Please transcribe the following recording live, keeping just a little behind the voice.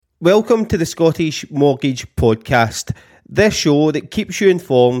Welcome to the Scottish Mortgage Podcast, this show that keeps you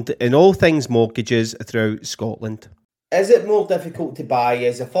informed in all things mortgages throughout Scotland. Is it more difficult to buy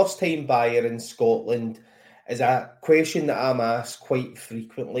as a first-time buyer in Scotland? Is a question that I'm asked quite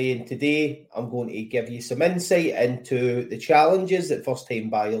frequently, and today I'm going to give you some insight into the challenges that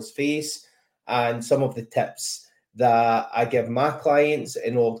first-time buyers face and some of the tips that I give my clients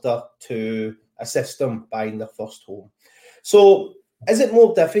in order to assist them buying their first home. So, is it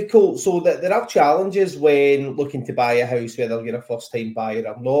more difficult? So that there are challenges when looking to buy a house, whether you're a first-time buyer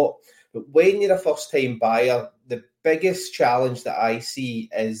or not. But when you're a first-time buyer, the biggest challenge that I see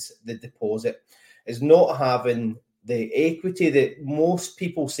is the deposit, is not having the equity that most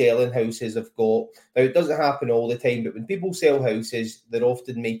people selling houses have got. Now, it doesn't happen all the time, but when people sell houses, they're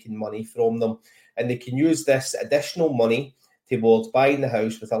often making money from them, and they can use this additional money towards buying the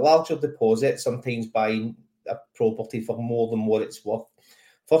house with a larger deposit, sometimes buying a property for more than what it's worth.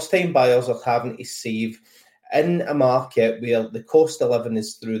 First-time buyers are having to save in a market where the cost of living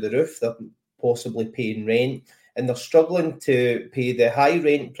is through the roof. They're possibly paying rent, and they're struggling to pay the high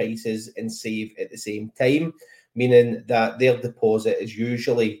rent prices and save at the same time, meaning that their deposit is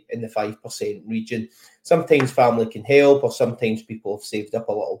usually in the 5% region. Sometimes family can help, or sometimes people have saved up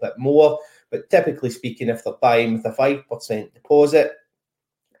a little bit more, but typically speaking, if they're buying with a 5% deposit,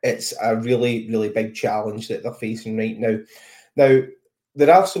 it's a really, really big challenge that they're facing right now. Now,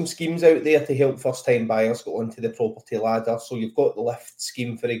 there are some schemes out there to help first-time buyers get onto the property ladder. So you've got the Lift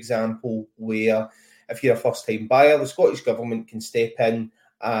scheme, for example, where if you're a first-time buyer, the Scottish Government can step in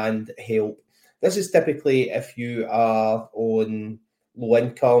and help. This is typically if you are on low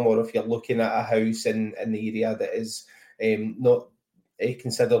income, or if you're looking at a house in the area that is not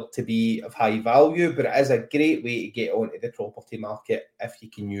considered to be of high value, but it is a great way to get onto the property market if you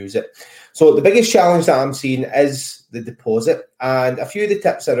can use it. So the biggest challenge that I'm seeing is the deposit, and a few of the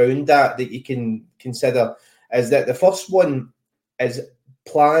tips around that you can consider is that the first one is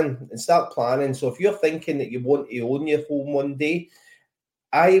plan and start planning. So if you're thinking that you want to own your home one day,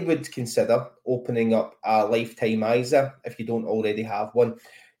 I would consider opening up a lifetime ISA if you don't already have one.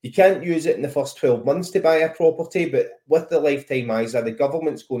 You can't use it in the first 12 months to buy a property, but with the lifetime ISA, the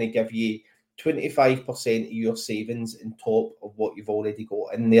government's going to give you 25% of your savings on top of what you've already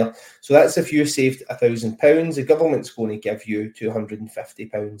got in there. So that's if you saved £1,000, the government's going to give you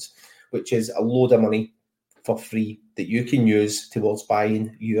 £250, which is a load of money for free that you can use towards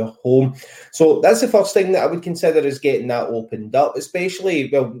buying your home. So that's the first thing that I would consider, is getting that opened up, especially,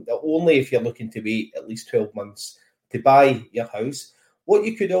 well, only if you're looking to wait at least 12 months to buy your house. What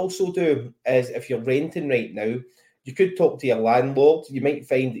you could also do is, if you're renting right now, you could talk to your landlord. You might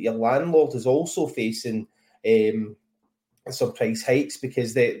find that your landlord is also facing some price hikes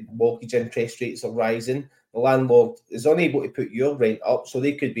because the mortgage interest rates are rising. The landlord is unable to put your rent up, so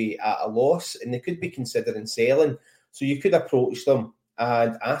they could be at a loss and they could be considering selling. So you could approach them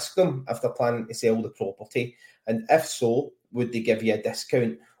and ask them if they're planning to sell the property, and if so, would they give you a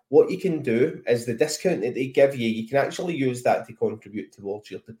discount? What you can do is the discount that they give you, you can actually use that to contribute towards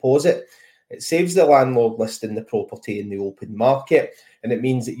your deposit. It saves the landlord listing the property in the open market, and it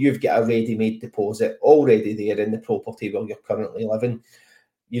means that you've got a ready-made deposit already there in the property where you're currently living.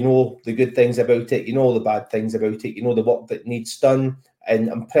 You know the good things about it, you know the bad things about it, you know the work that needs done, and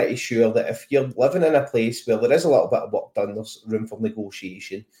I'm pretty sure that if you're living in a place where there is a little bit of work done, there's room for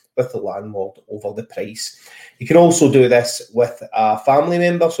negotiation with the landlord over the price. You can also do this with a family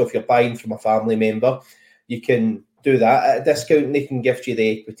member. So if you're buying from a family member, you can do that at a discount, and they can gift you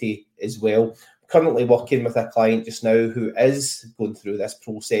the equity as well. I'm currently working with a client just now who is going through this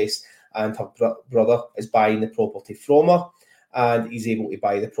process, and her brother is buying the property from her, and he's able to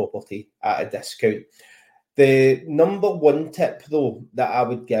buy the property at a discount. The number one tip, though, that I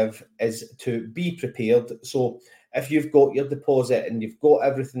would give is to be prepared. So if you've got your deposit and you've got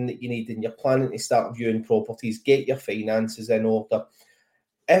everything that you need and you're planning to start viewing properties, get your finances in order.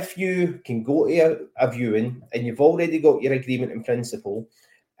 If you can go to a viewing and you've already got your agreement in principle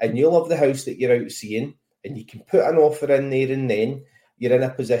and you love the house that you're out seeing, and you can put an offer in there and then, you're in a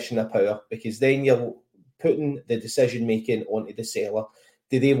position of power, because then you're putting the decision-making onto the seller.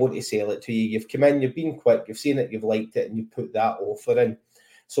 Do they want to sell it to you? You've come in, you've been quick, you've seen it, you've liked it, and you put that offer in.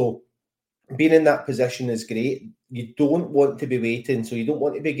 So being in that position is great. You don't want to be waiting, so you don't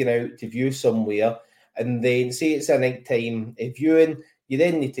want to be going out to view somewhere and then say it's a night time viewing. You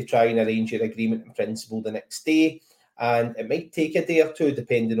then need to try and arrange your agreement in principle the next day, and it might take a day or two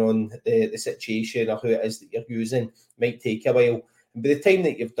depending on the situation or who it is that you're using. It might take a while, and by the time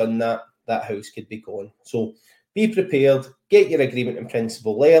that you've done that, that house could be gone. So be prepared, get your agreement in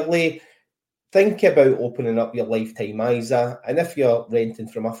principle early, think about opening up your lifetime ISA, and if you're renting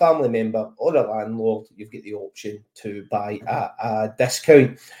from a family member or a landlord, you've got the option to buy a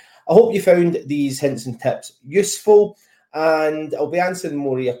discount. I hope you found these hints and tips useful, and I'll be answering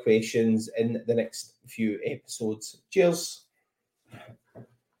more of your questions in the next few episodes. Cheers.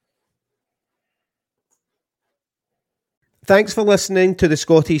 Thanks for listening to the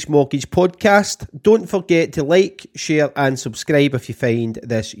Scottish Mortgage Podcast. Don't forget to like, share and subscribe if you find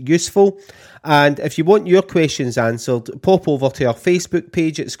this useful. And if you want your questions answered, pop over to our Facebook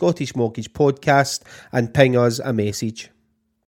page at Scottish Mortgage Podcast and ping us a message.